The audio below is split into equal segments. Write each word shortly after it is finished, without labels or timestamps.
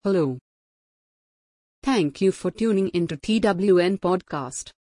Hello. Thank you for tuning into TWN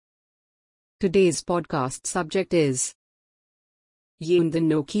Podcast. Today's podcast subject is Ye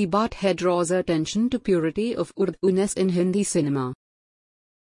Dino Ki Baat Hai draws attention to purity of Urdu-Ness in Hindi cinema.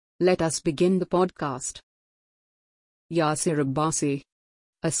 Let us begin the podcast. Yassir Abbasi,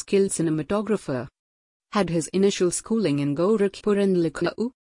 a skilled cinematographer, had his initial schooling in Gorakhpur and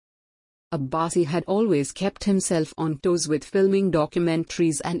Lucknow. Abbasi had always kept himself on toes with filming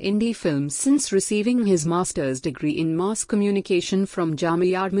documentaries and indie films since receiving his master's degree in mass communication from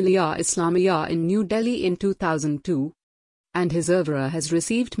Jamia Millia Islamia in New Delhi in 2002, and his oeuvre has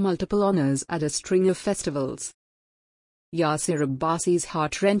received multiple honors at a string of festivals. Yassir Abbasi's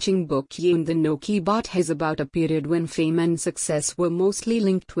heart-wrenching book Ye Dino Ki Baat Hai is about a period when fame and success were mostly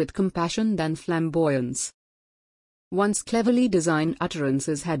linked with compassion than flamboyance. Once cleverly designed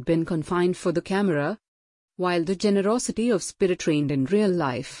utterances had been confined for the camera, while the generosity of spirit reigned in real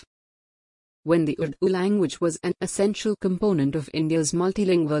life. When the Urdu language was an essential component of India's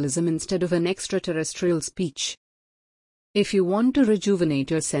multilingualism instead of an extraterrestrial speech. If you want to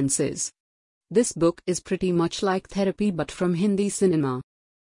rejuvenate your senses, this book is pretty much like therapy but from Hindi cinema.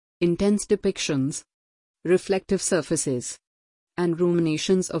 Intense depictions, reflective surfaces, and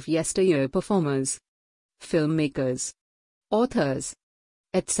ruminations of yesteryear performers, filmmakers, authors,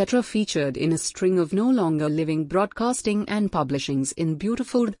 etc. featured in a string of no longer living broadcasting and publishings in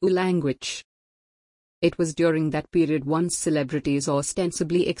beautiful Urdu language. It was during that period once celebrities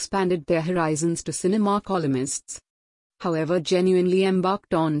ostensibly expanded their horizons to cinema columnists, however genuinely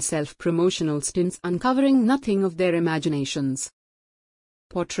embarked on self-promotional stints uncovering nothing of their imaginations.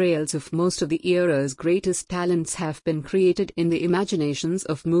 Portrayals of most of the era's greatest talents have been created in the imaginations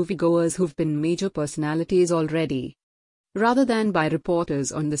of moviegoers who've been major personalities already, rather than by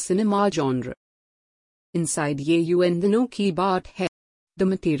reporters on the cinema genre. Inside Ye Dino Ki Baat Hai, the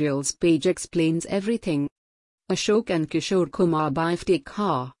materials page explains everything. Ashok and Kishore Kumar by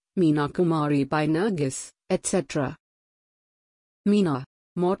Iftikhar, Meena Kumari by Nargis, etc. Meena,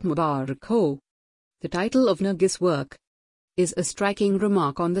 Maut Mubarak Ho, the title of Nargis' work, is a striking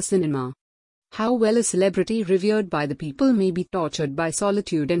remark on the cinema. How well a celebrity revered by the people may be tortured by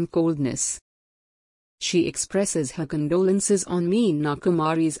solitude and coldness. She expresses her condolences on Meena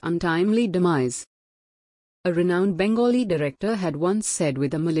Kumari's untimely demise. A renowned Bengali director had once said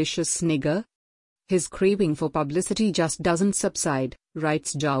with a malicious snigger, "His craving for publicity just doesn't subside,"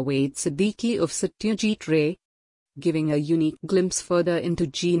 writes Javed Siddiqui of Satyajit Ray, giving a unique glimpse further into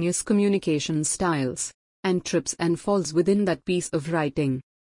genius communication styles and trips and falls within that piece of writing.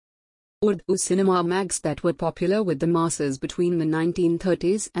 Urdu cinema mags that were popular with the masses between the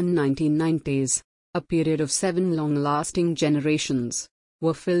 1930s and 1990s, a period of 7 long-lasting generations,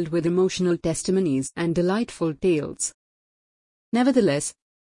 were filled with emotional testimonies and delightful tales. Nevertheless,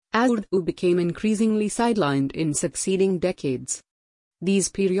 as Urdu became increasingly sidelined in succeeding decades, these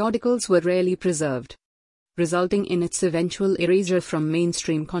periodicals were rarely preserved, resulting in its eventual erasure from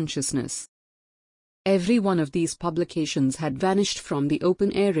mainstream consciousness. Every one of these publications had vanished from the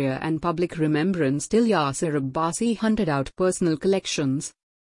open area and public remembrance till Yassir Abbasi hunted out personal collections,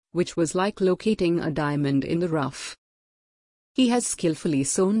 which was like locating a diamond in the rough. He has skillfully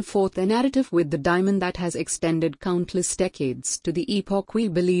sewn forth a narrative with the diamond that has extended countless decades to the epoch we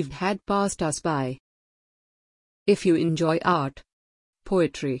believed had passed us by. If you enjoy art,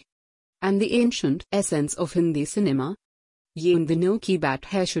 poetry, and the ancient essence of Hindi cinema, Ye Dino Ki Baat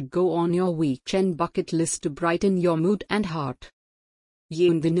Hai should go on your weekend bucket list to brighten your mood and heart.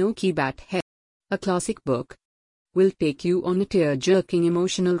 Ye Dino Ki Baat Hai, a classic book, will take you on a tear-jerking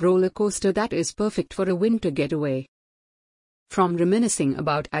emotional roller coaster that is perfect for a winter getaway. From reminiscing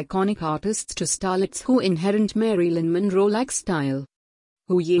about iconic artists to starlets who inherit Marilyn Monroe-like style,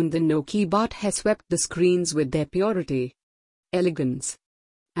 who Ye Dino Ki Baat Hai swept the screens with their purity, elegance,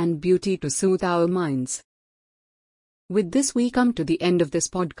 and beauty to soothe our minds. With this we come to the end of this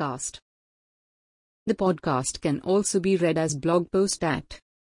podcast. The podcast can also be read as blog post at